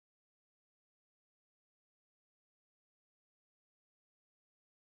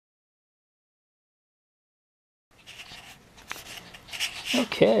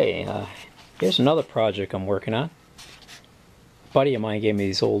Okay, here's another project I'm working on. A buddy of mine gave me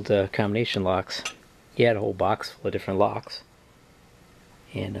these old combination locks. He had a whole box full of different locks.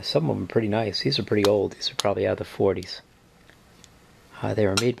 And some of them are pretty nice. These are pretty old. These are probably out of the 40s. They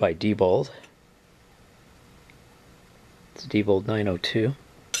were made by Diebold. It's Diebold 902.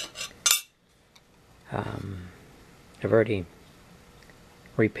 I've already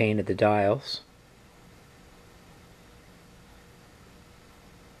repainted the dials.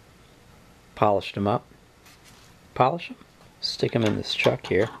 Polished them up. Polish them. Stick them in this chuck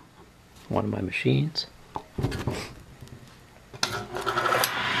here. One of my machines.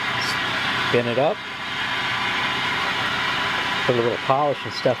 Spin it up. Put a little polish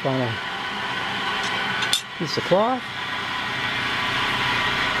and stuff on a piece of cloth.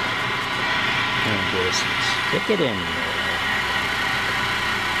 And just stick it in there.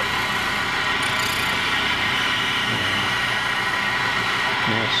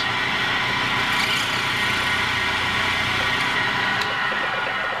 Nice.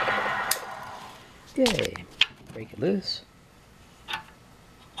 Okay, break it loose.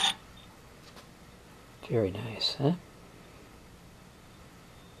 Very nice, huh?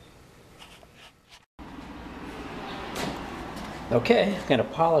 Okay, I'm gonna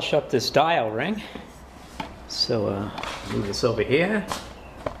polish up this dial ring. So move this over here.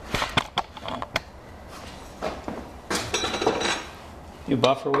 New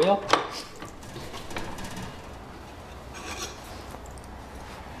buffer wheel.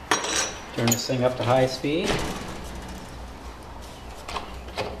 Turn this thing up to high speed.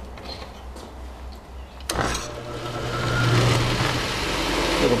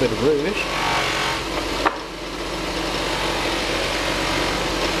 A little bit of rouge.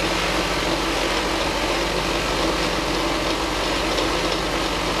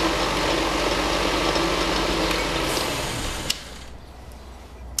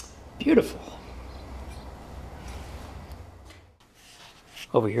 Beautiful.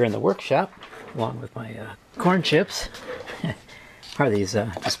 Over here in the workshop, along with my corn chips, are these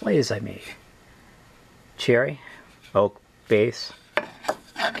displays I made. Cherry, oak base.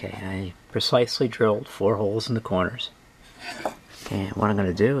 Okay, I precisely drilled 4 holes in the corners. And what I'm going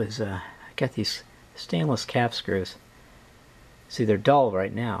to do is, I got these stainless cap screws. See, they're dull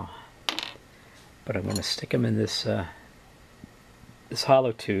right now, but I'm going to stick them in this this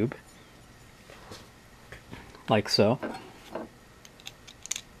hollow tube, like so,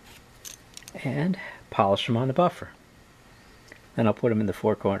 and polish them on the buffer. Then I'll put them in the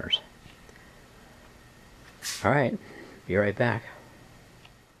 4 corners. Alright, be right back.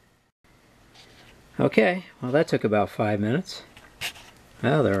 Okay, well that took about 5 minutes.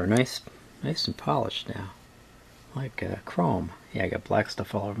 Well, they're nice and polished now. Like chrome. Yeah, I got black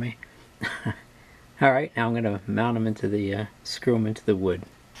stuff all over me. Alright, now I'm going to mount them into the, screw them into the wood.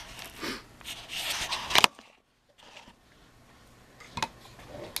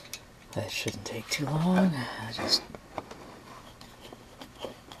 That shouldn't take too long. I just...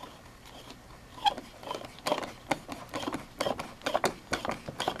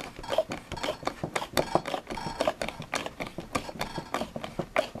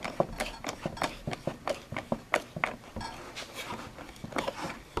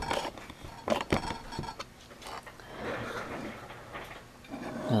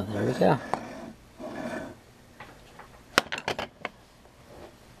 Oh, there we go.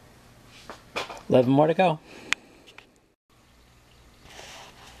 $11 more to go.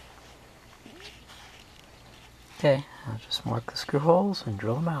 Okay, I'll just mark the screw holes and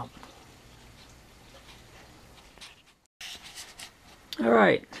drill them out.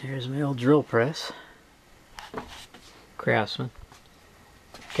 Alright, here's my old drill press. Craftsman.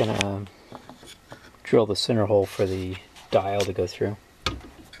 Gonna drill the center hole for the dial to go through.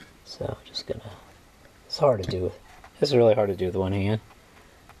 So just gonna, it's hard to do it. It's really hard to do with one hand.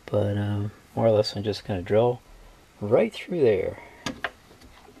 But more or less I'm just gonna drill right through there.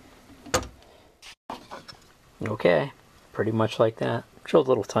 Okay, pretty much like that. Drilled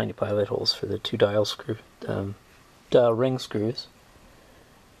little tiny pilot holes for the 2 dial screw, dial ring screws.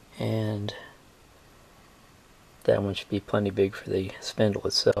 And that one should be plenty big for the spindle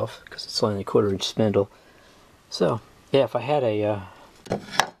itself, because it's only a 1/4-inch spindle. So, yeah, if I had a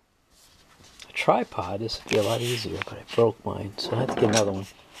tripod, this would be a lot easier, but I broke mine, so I have to get another one.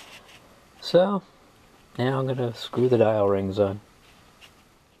 So, now I'm going to screw the dial rings on.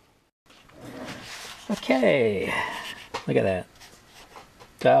 Okay, look at that.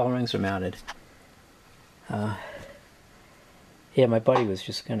 Dial rings are mounted. Yeah, my buddy was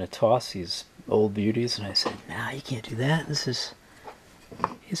just going to toss these old beauties, and I said, nah, you can't do that. These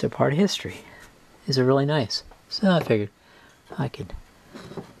are part of history. These are really nice. So I figured I could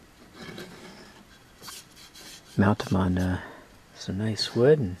mount them on some nice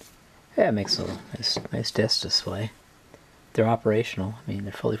wood, and yeah, it makes a nice desk display. They're operational. I mean,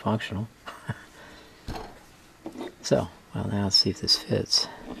 they're fully functional. So, well, now let's see if this fits.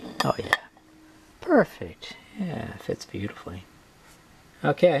 Oh yeah, perfect. Yeah, it fits beautifully.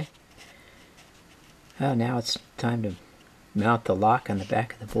 Okay. Now it's time to mount the lock on the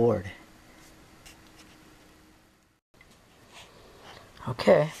back of the board.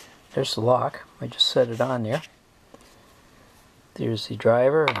 Okay, there's the lock. I just set it on there. There's the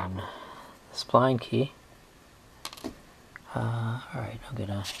driver and the spline key. Alright,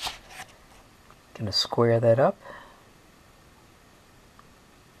 I'm gonna square that up.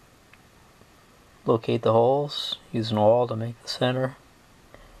 Locate the holes, use an awl to make the center.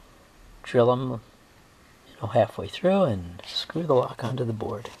 Drill them halfway through and screw the lock onto the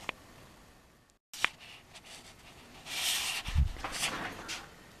board.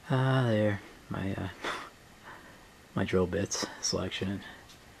 There, my drill bits selection.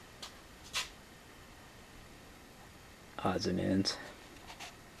 Odds and ends.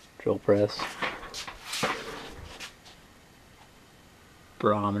 Drill press.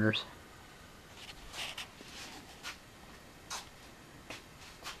 Barometers.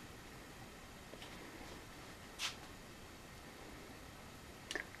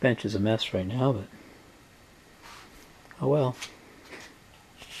 Bench is a mess right now, but oh well.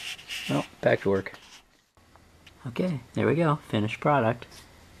 Well, back to work. Okay, there we go. Finished product.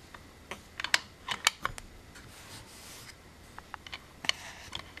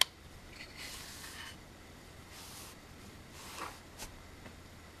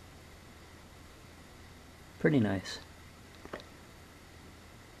 Pretty nice.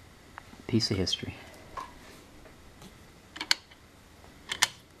 Piece of history.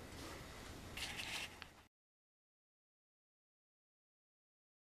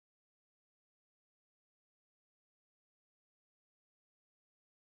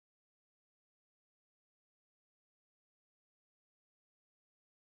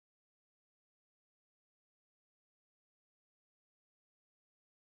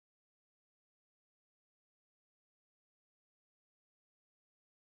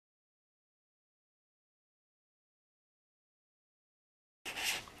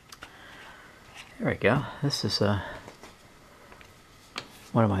 There we go. This is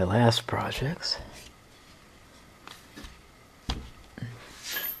one of my last projects.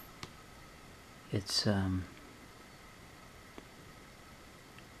 It's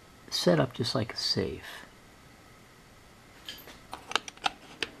set up just like a safe.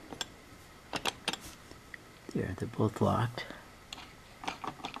 There, they're both locked.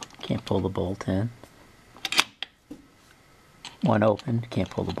 Can't pull the bolt in. One open,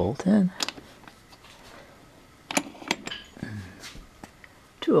 can't pull the bolt in.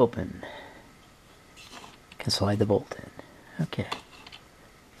 Two open. Can slide the bolt in. Okay.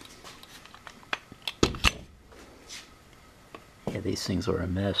 Yeah, these things were a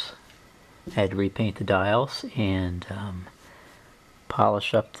mess. I had to repaint the dials and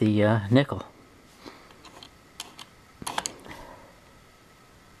polish up the nickel.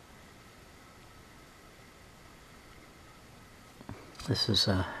 This is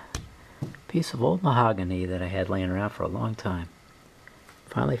a piece of old mahogany that I had laying around for a long time.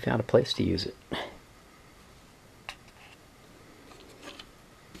 Finally found a place to use it.